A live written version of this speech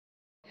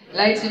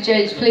Ladies and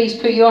gents, please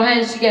put your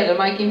hands together,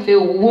 make him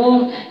feel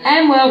warm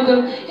and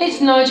welcome. It's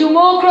Nigel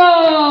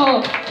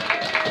Moorcroft!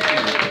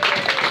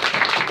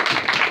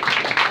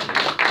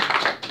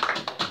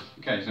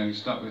 Okay, so we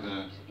start with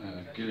a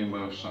Gillian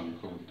Welsh song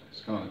called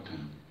Scarlet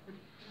Town.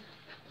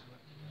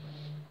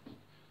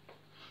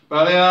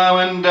 Buddy, I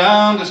went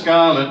down to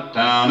Scarlet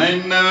Town,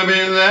 ain't never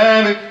been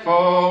there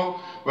before,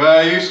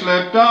 where you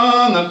slept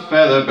on the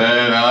feather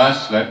bed and I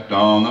slept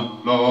on the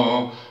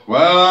floor.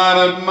 Well, I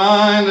don't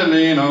mind the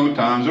lean old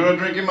times where I'm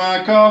drinking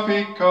my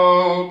coffee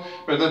cold,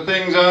 but the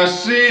things I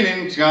seen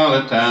in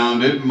Scarlet Town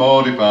did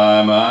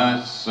mortify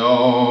my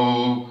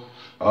soul.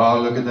 Oh,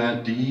 look at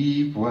that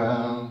deep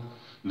well,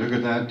 look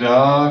at that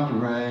dark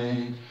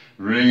ray,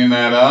 ringing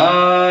that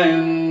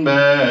iron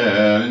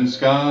bell in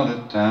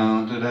Scarlet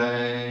Town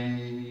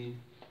today.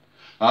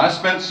 I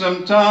spent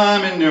some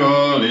time in New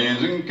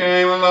Orleans and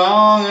came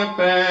along a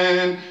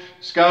bend.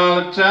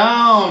 Scarlet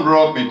Town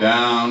brought me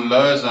down,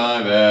 lowest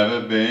I've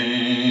ever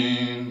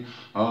been.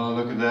 Oh,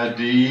 look at that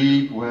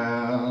deep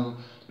well,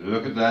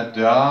 look at that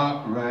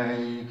dark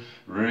ray,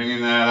 ringing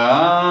that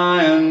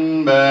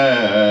iron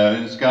bell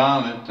in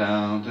Scarlet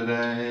Town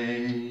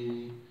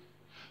today.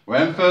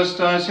 When first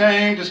I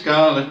came to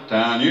Scarlet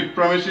Town, you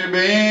promised you'd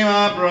be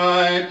my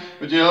bride,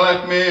 but you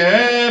left me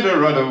here to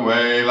rot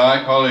away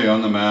like holly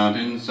on the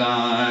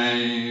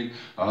mountainside.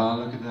 Oh,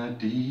 look at that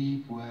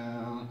deep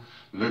well,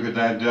 look at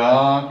that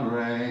dark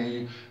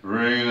ray,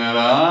 ringing that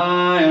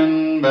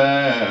iron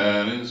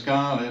bell in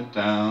Scarlet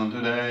Town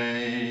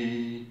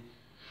today.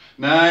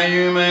 Now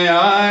you may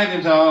hide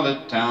in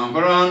Scarlet Town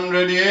for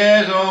 100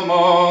 years or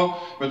more,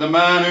 but the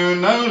man who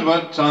knows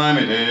what time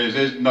it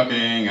is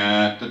knocking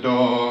at the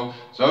door.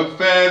 So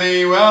fare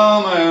thee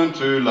well, my own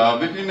true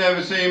love, if you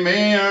never see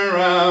me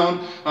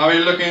around, I'll be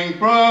looking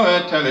for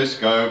a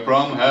telescope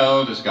from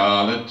hell to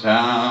Scarlet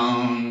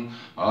Town.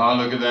 Oh,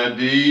 look at that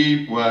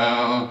deep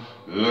well,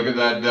 look at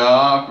that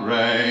dark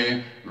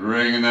ray,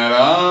 ringing that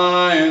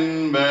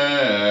iron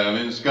bell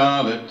in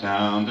Scarlet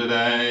Town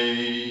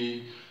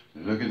today.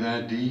 Look at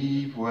that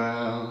deep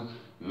well,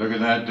 look at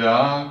that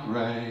dark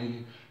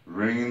ray,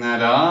 ringing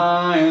that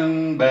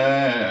iron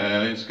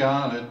bell in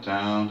Scarlet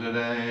Town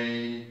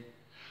today.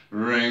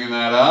 Ring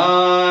that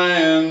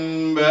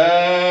iron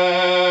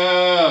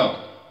bell.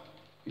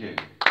 Yeah.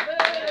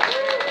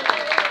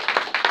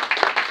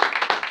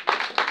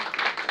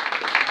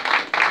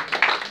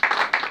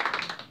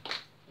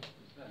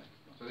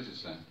 So this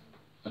is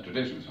a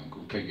traditional song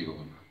called Peggy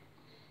Gordon.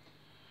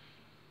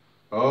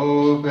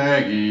 Oh,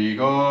 Peggy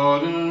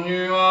Gordon,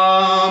 you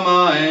are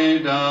my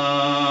darling.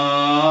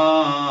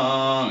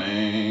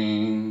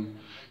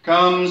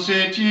 Come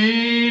sit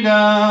ye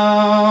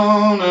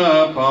down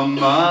upon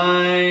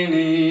my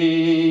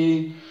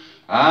knee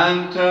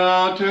and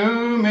tell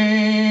to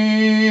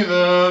me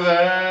the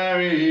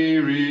very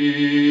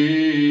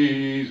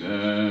reason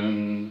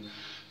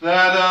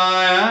that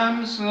I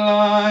am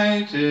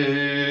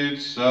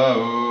slighted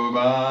so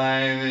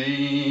by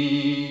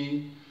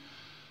thee.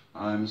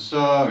 I'm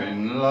so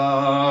in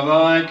love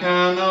I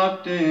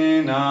cannot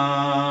deny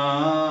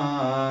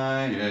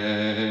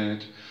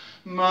it.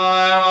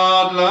 My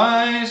heart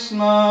lies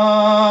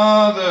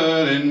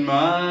smothered in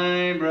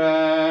my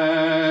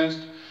breast,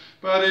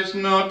 but it's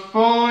not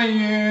for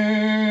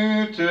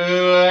you to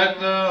let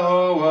the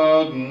whole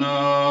world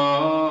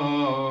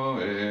know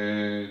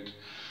it.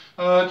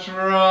 A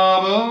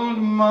troubled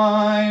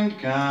mind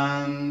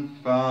can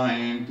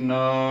find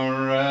no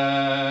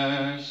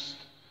rest.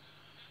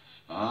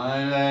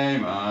 I lay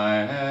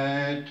my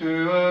head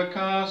to a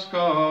cask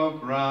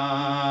of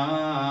brandy.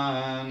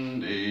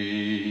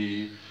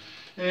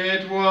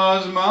 It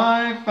was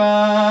my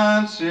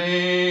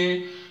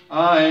fancy,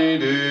 I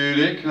do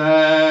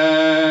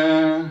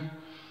declare,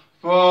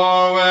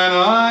 for when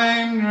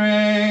I'm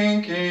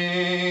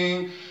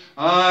drinking,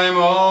 I'm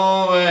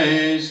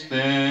always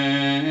thinking,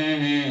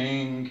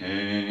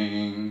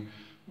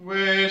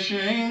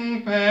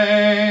 wishing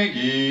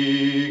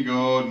Peggy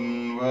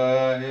Gordon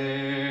were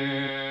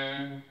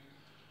here.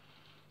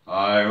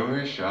 I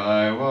wish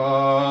I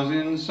was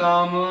in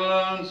some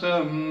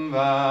lonesome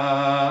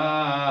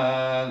valley,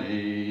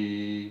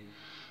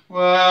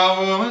 where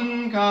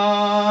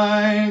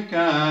womankind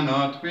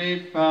cannot be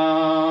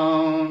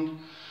found,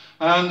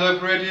 and the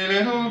pretty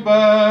little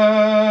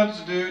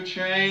birds do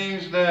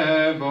change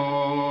their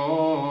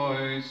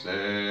voices,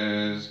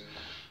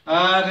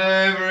 at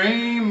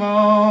every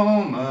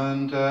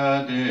moment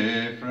a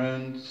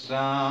different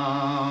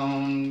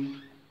sound.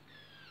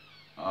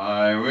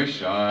 I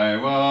wish I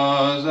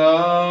was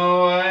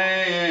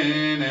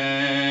away in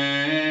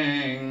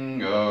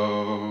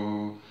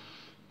Engo,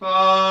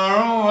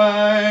 far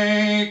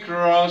away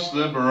across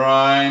the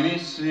briny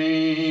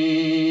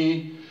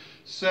sea,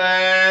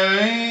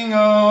 sailing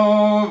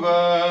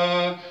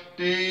over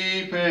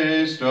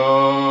deepest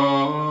oceans,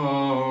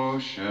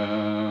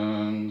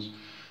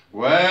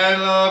 where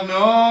love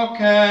nor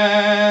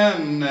care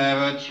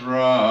never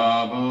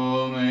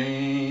trouble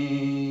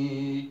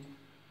me.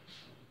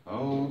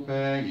 Oh,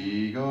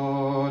 Peggy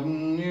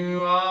Gordon,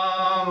 you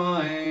are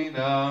my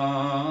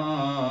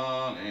darling.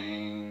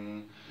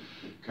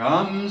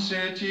 Come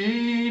sit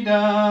ye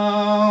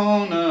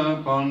down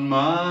upon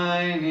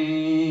my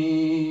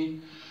knee,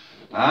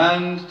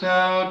 and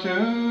tell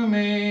to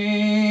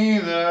me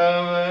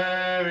the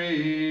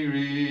very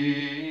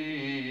reason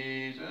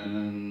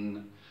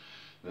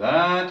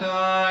that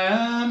I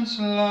am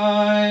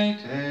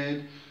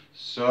slighted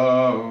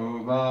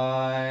so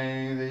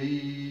by thee.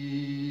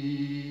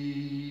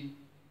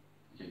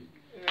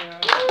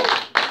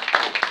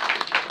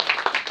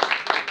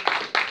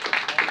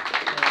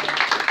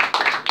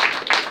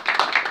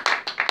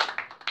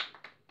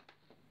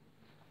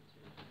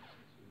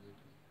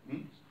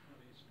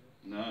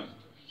 No,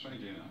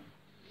 strangely enough.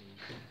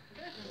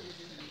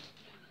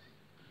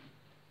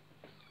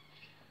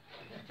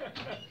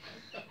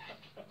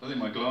 I think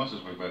my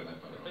glasses were about that,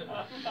 by the way.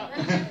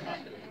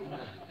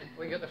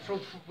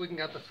 We can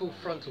get the full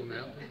frontal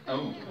now.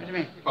 Oh, What do you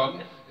mean?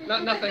 Pardon? No,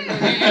 nothing.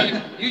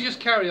 You just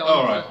carry on.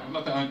 All right.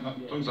 Nothing.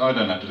 As long as I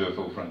don't have to do a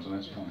full frontal,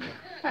 that's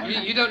fine.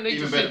 You don't need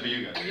Even to better see. for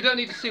you guys. You don't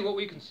need to see what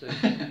we can see.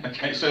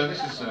 Okay, so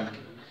this is this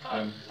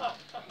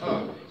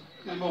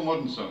is a more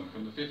modern song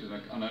from the 50s.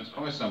 I know it's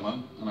by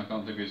someone, and I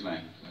can't think of his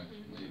name. So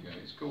there you go.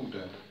 It's called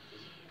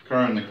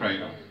 "Crow in the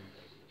Cradle."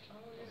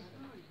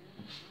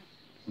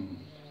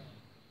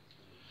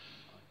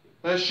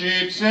 The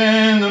sheep's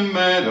in the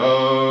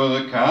meadow,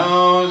 the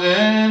cow's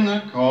in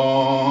the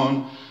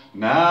corn.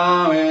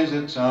 Now is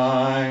the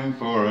time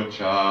for a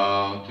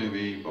child to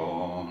be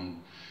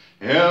born.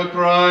 He'll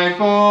cry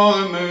for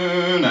the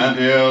moon and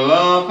he'll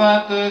laugh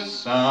at the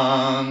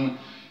sun.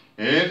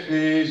 If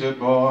he's a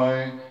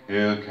boy,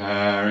 he'll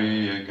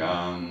carry a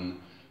gun.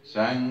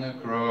 Sang the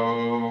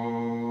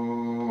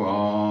crow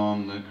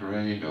on the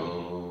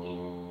cradle.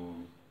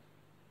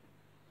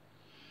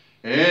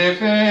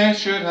 If it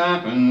should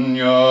happen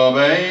your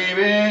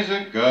baby's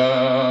a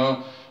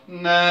girl,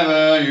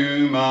 never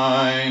you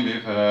mind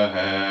if her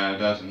hair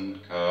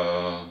doesn't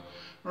curl.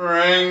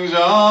 Rings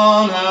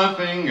on her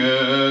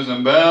fingers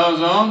and bells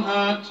on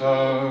her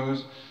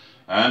toes,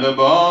 and a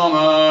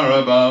bomber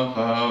above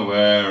her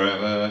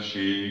wherever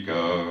she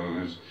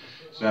goes.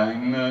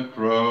 Sang the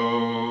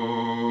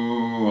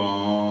crow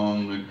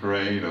on the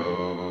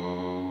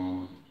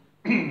cradle.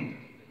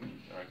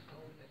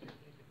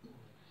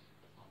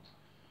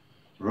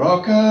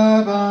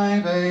 Rock-a-bye,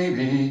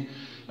 baby,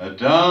 a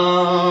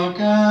dark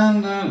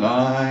and a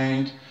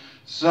light.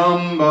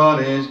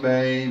 Somebody's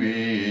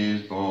baby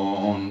is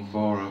born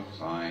for a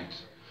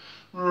fight.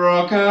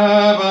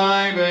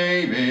 Rock-a-bye,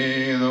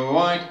 baby, the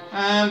white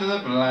and the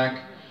black.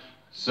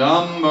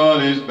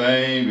 Somebody's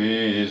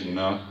baby is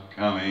not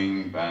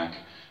coming back.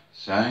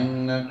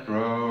 Sang the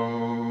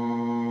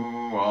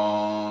crow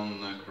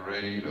on the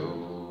cradle.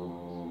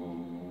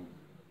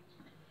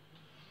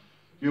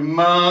 Your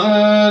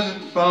mothers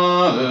and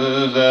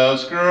fathers, they'll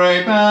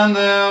scrape and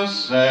they'll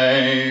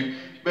save,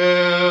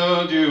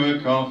 build you a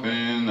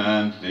coffin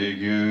and dig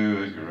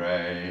you a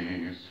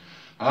grave.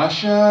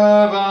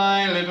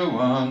 Hush-a-bye, little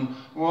one,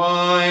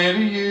 why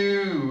do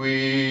you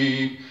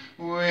weep?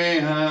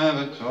 We have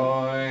a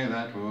toy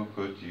that will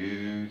put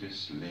you to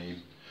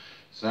sleep.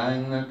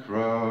 Sang the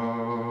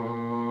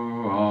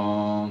crow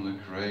on the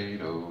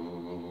cradle.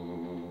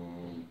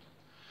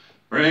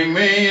 Bring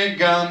me a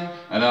gun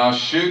and I'll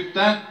shoot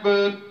that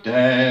bird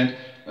dead.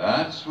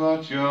 That's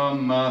what your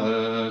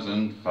mothers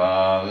and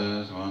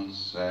fathers once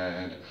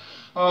said.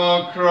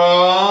 Oh,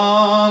 crow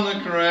on the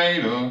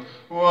cradle,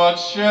 what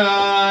should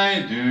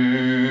I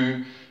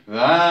do?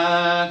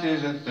 That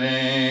is a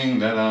thing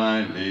that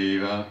I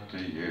leave up to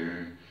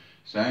you.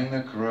 Sang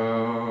the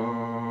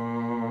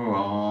crow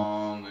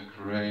on the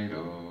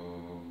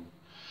cradle.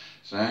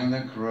 Sang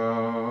the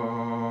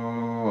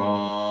crow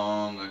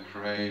on the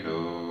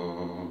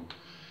cradle.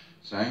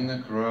 Sang the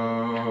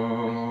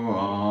crow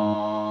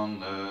on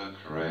the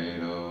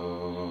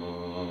cradle.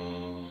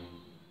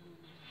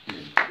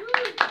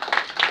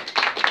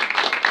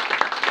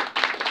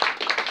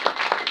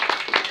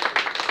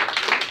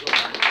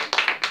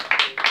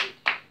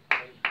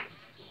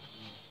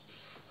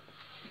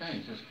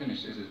 Okay, just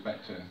finished. This is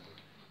back to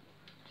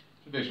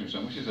traditional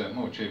song, which is a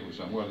more cheerful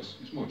song. Well,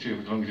 it's more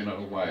cheerful as long as you're not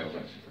a whale,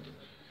 basically.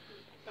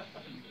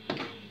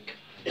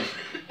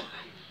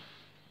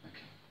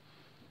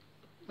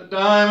 The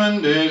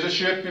Diamond is a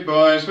ship, me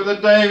boys, for the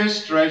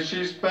Davis Straits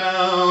she's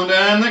bound,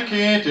 and the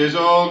kit is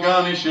all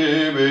garnished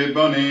with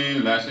bonny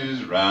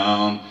lasses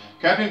round.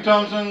 Captain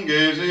Thompson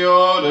gives the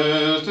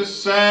orders to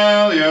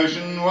sail the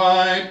ocean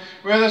wide,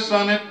 where the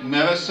sun it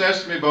never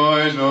sets, me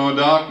boys, nor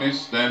darkness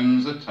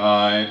stems the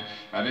tide.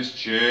 And it's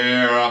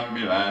cheer up,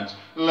 me lads,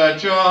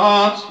 let your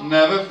hearts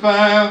never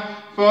fail,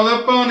 for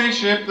the bonny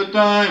ship, the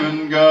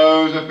Diamond,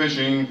 goes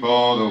a-fishing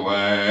for the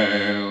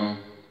whale.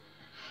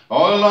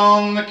 All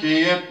along the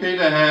quay at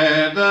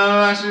Peterhead, the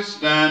lasses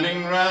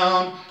standing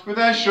round, with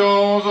their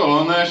shawls all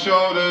on their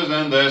shoulders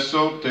and their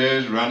salt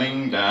tears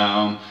running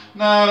down.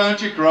 Now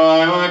don't you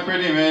cry, my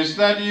pretty miss,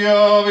 that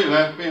you'll be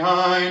left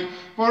behind,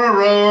 for a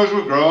rose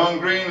will grow on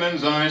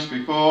Greenland's ice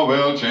before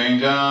we'll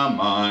change our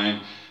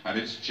mind. And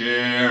it's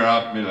cheer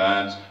up, me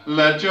lads,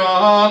 let your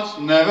hearts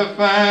never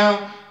fail,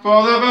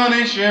 for the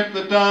bonny ship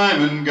the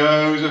Diamond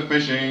goes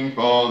a-fishing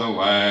for the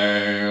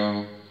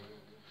whale.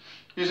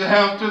 Here's a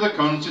health to the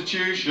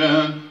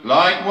Constitution,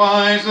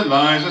 likewise the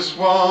Liza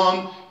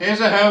Swan.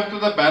 Here's a health to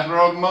the Battle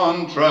of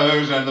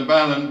Montrose and the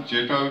gallant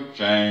ship of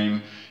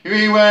Chain.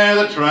 We wear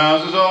the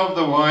trousers of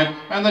the white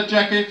and the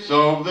jackets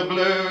of the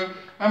blue,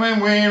 and when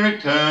we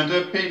return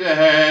to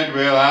Peterhead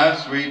we'll have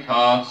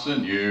sweethearts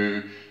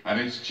anew. And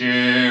it's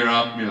cheer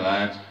up, me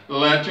lads,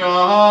 let your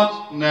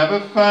hearts never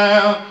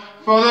fail,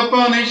 for the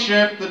bonny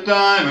ship the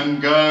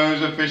Diamond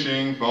goes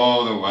a-fishing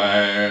for the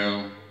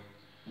whale.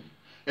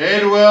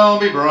 It will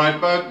be bright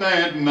both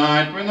day and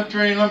night when the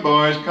Treenland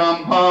boys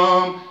come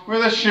home,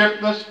 with a ship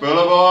that's full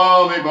of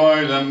all me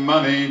boys and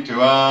money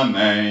to our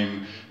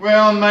name.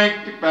 We'll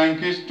make the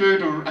bankers true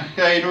to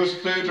cables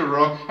through to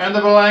rock and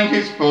the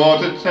blankets for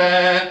to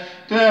tear,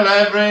 till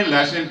every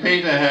lass in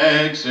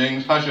Peterhead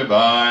sings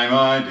hush-a-bye,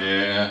 my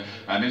dear.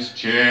 And it's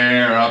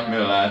cheer up, me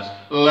lads,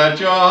 let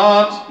your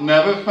hearts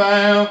never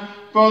fail,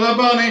 for the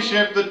bonny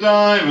ship the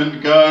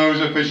Diamond goes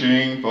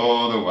a-fishing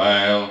for the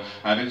whale.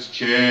 And it's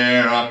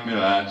cheer up, me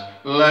lads,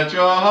 let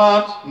your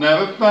hearts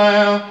never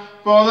fail,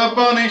 for the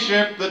bonny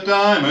ship the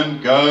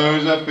Diamond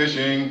goes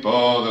a-fishing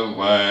for the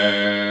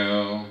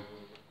whale.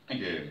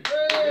 Thank you.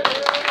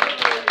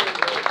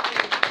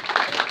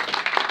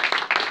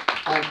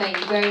 Thank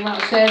you very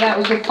much, sir. That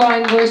was a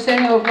fine voice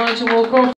there of Nigel Moorcroft.